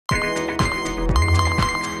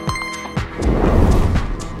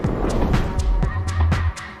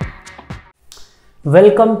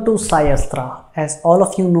Welcome to IISr. As all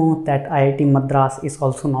of you know that IIT Madras is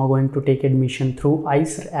also now going to take admission through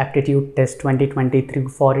IiSer Aptitude Test 2023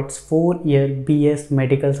 for its 4-year BS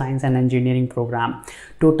Medical Science and Engineering program.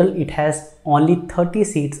 Total it has only 30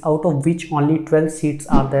 seats, out of which only 12 seats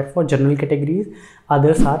are there for general categories,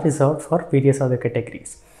 others are reserved for various other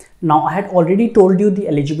categories. Now, I had already told you the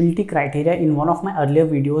eligibility criteria in one of my earlier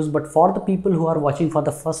videos, but for the people who are watching for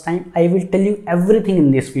the first time, I will tell you everything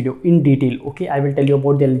in this video in detail. Okay, I will tell you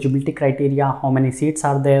about the eligibility criteria, how many seats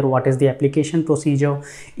are there, what is the application procedure.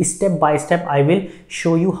 Step by step, I will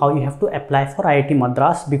show you how you have to apply for IIT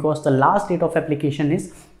Madras, because the last date of application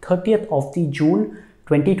is 30th of the June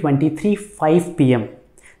 2023 5 p.m.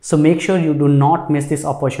 So make sure you do not miss this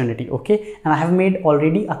opportunity. Okay, and I have made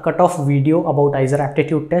already a cutoff video about IiSer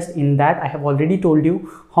aptitude test. In that I have already told you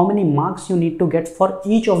how many marks you need to get for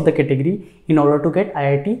each of the category in order to get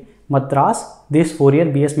IIT Madras this 4-year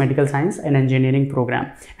BS Medical Science and Engineering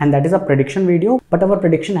program, and that is a prediction video, but our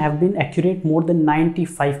prediction have been accurate more than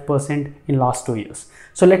 95% in last 2 years.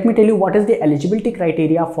 So let me tell you what is the eligibility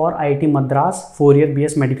criteria for IIT Madras 4-year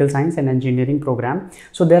BS Medical Science and Engineering program.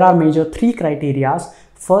 So there are major 3 criterias.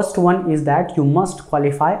 First one is that you must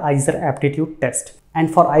qualify IiSer aptitude test,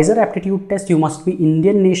 and for IiSer aptitude test you must be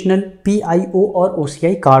Indian national, PIO or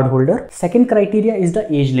OCI card holder. Second criteria is the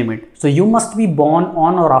age limit. So you must be born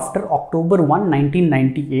on or after October 1,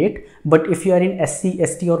 1998, but if you are in SC,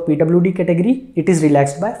 ST or PWD category, it is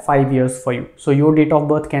relaxed by 5 years for you. So your date of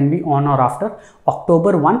birth can be on or after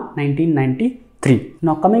October 1, 1993.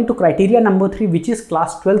 Now coming to criteria number 3, which is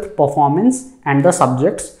class 12th performance and the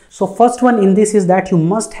subjects. So first one in this is that you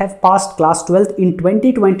must have passed class 12th in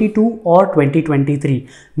 2022 or 2023.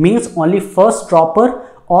 Means only first dropper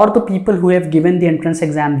or the people who have given the entrance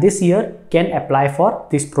exam this year can apply for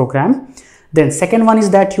this program. Then second one is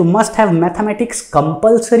that you must have mathematics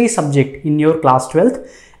compulsory subject in your class 12th.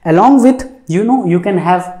 Along with, you can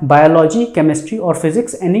have biology, chemistry or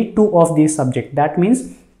physics, any 2 of these subjects. That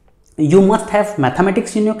means you must have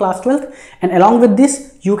mathematics in your class 12th, and along with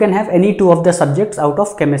this you can have any 2 of the subjects out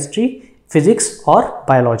of chemistry, physics or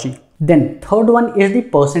biology. Then third one is the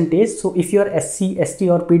percentage. So if you are SC, ST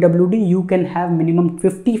or PWD, you can have minimum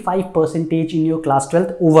 55% in your class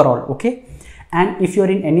 12th overall. Okay, and if you are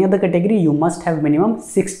in any other category, you must have minimum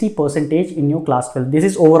 60% in your class 12. This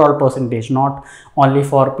is overall percentage, not only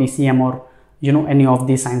for PCM or any of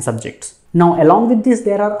these science subjects. Now along with this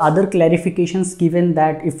there are other clarifications given,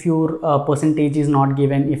 that if your percentage is not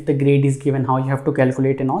given, if the grade is given, how you have to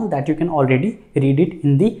calculate and all that, you can already read it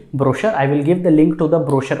in the brochure. I will give the link to the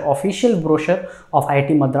brochure, official brochure of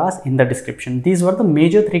IIT Madras, in the description. These were the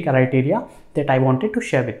major 3 criteria that I wanted to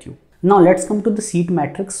share with you. Now let's come to the seat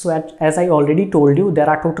matrix. So as I already told you, there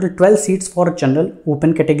are total 12 seats for general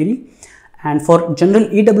open category, and for general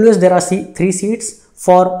EWS there are 3 seats.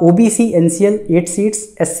 For OBC NCL 8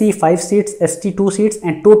 seats, SC 5 seats, ST 2 seats,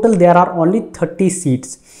 and total there are only 30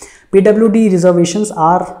 seats. PWD reservations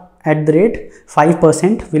are at the rate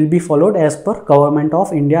 5% will be followed as per Government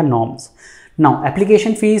of India norms. Now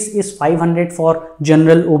application fees is 500 for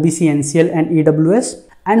general, OBC, NCL and EWS,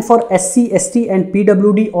 and for SC, ST and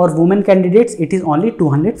PWD or women candidates it is only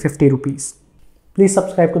 250 rupees. Please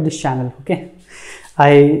subscribe to this channel. Okay,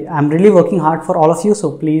 I am really working hard for all of you,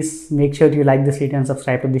 so please make sure you like this video and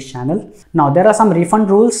subscribe to this channel. Now there are some refund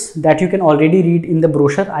rules that you can already read in the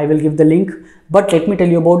brochure. I will give the link, but let me tell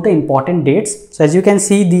you about the important dates. So as you can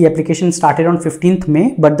see, the application started on 15th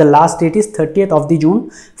May, but the last date is 30th of the June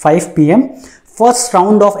 5 p.m. First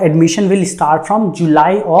round of admission will start from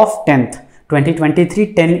July of 10th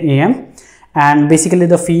 2023 10 a.m. and basically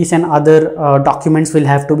the fees and other documents will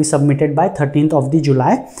have to be submitted by 13th of the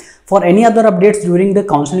July. For any other updates during the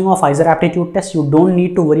counseling of IiSer aptitude test, you don't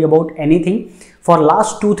need to worry about anything. For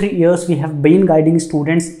last 2-3 years, we have been guiding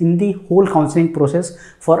students in the whole counseling process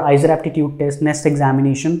for IiSer aptitude test, next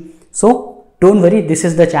examination. So don't worry, this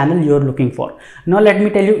is the channel you are looking for. Now let me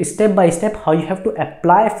tell you step by step how you have to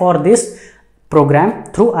apply for this program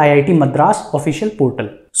through IIT Madras official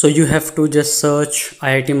portal. So you have to just search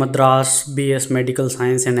IIT Madras BS Medical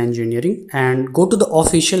Science and Engineering and go to the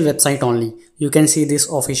official website only. You can see this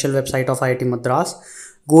official website of IIT Madras.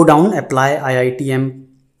 Go down, apply IITM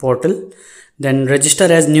portal, then register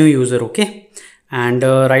as new user. Okay, and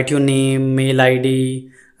write your name, mail ID,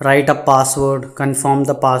 write a password, confirm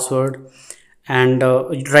the password, and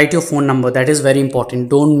write your phone number. That is very important.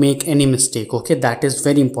 Don't make any mistake. Okay, that is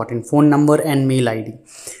very important. Phone number and mail ID.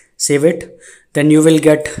 Save it. Then you will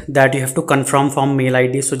get that you have to confirm from mail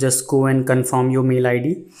ID. So just go and confirm your mail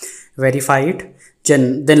ID, verify it,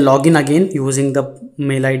 then log in again using the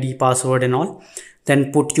mail ID, password and all.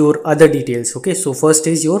 Then put your other details. Okay, so first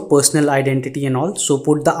is your personal identity and all. So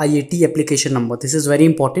put the IIT application number. This is very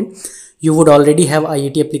important. You would already have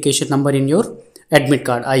IIT application number in your admit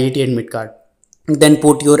card, IIT admit card. Then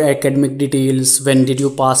put your academic details, when did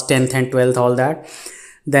you pass 10th and 12th, all that.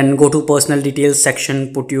 Then go to personal details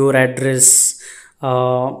section, put your address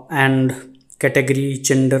and category,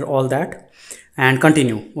 gender, all that, and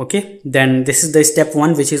continue. Okay, then this is the step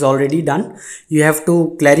 1 which is already done. You have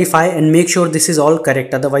to clarify and make sure this is all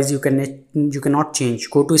correct, otherwise you cannot change.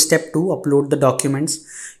 Go to step 2, upload the documents,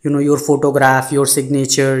 your photograph, your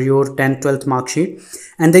signature, your 10th 12th mark sheet,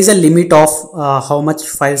 and there is a limit of how much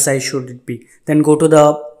file size should it be. Then go to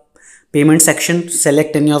the payment section,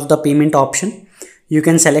 select any of the payment option. You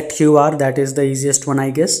can select QR, that is the easiest one,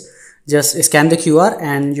 I guess. Just scan the QR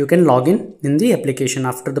and you can log in the application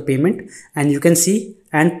after the payment, and you can see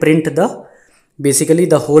and print basically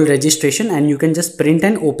the whole registration, and you can just print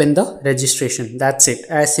and open the registration. That's it,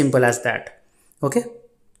 as simple as that. Okay,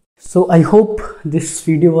 so I hope this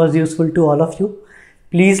video was useful to all of you.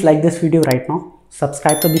 Please like this video right now,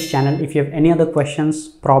 subscribe to this channel. If you have any other questions,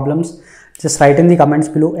 problems, just write in the comments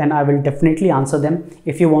below and I will definitely answer them.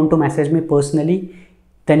 If you want to message me personally,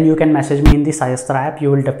 then you can message me in the iiser app.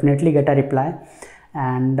 You will definitely get a reply.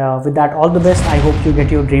 And with that, all the best. I hope you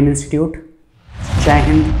get your dream institute. Jai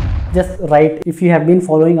Hind. Just write, if you have been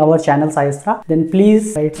following our channel iiser, then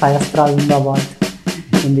please write iiser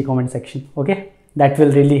Zindabad in the comment section. Okay, that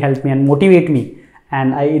will really help me and motivate me,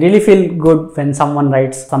 and I really feel good when someone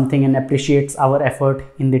writes something and appreciates our effort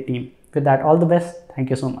in the team. With that, all the best. Thank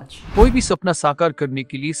you so much. कोई भी सपना साकार करने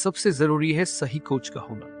के लिए सबसे जरूरी है सही कोच का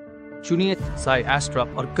होना। चुनिए iiser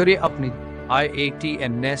और करें अपने IIT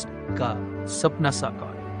and NISER का सपना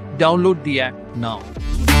साकार। Download the app now.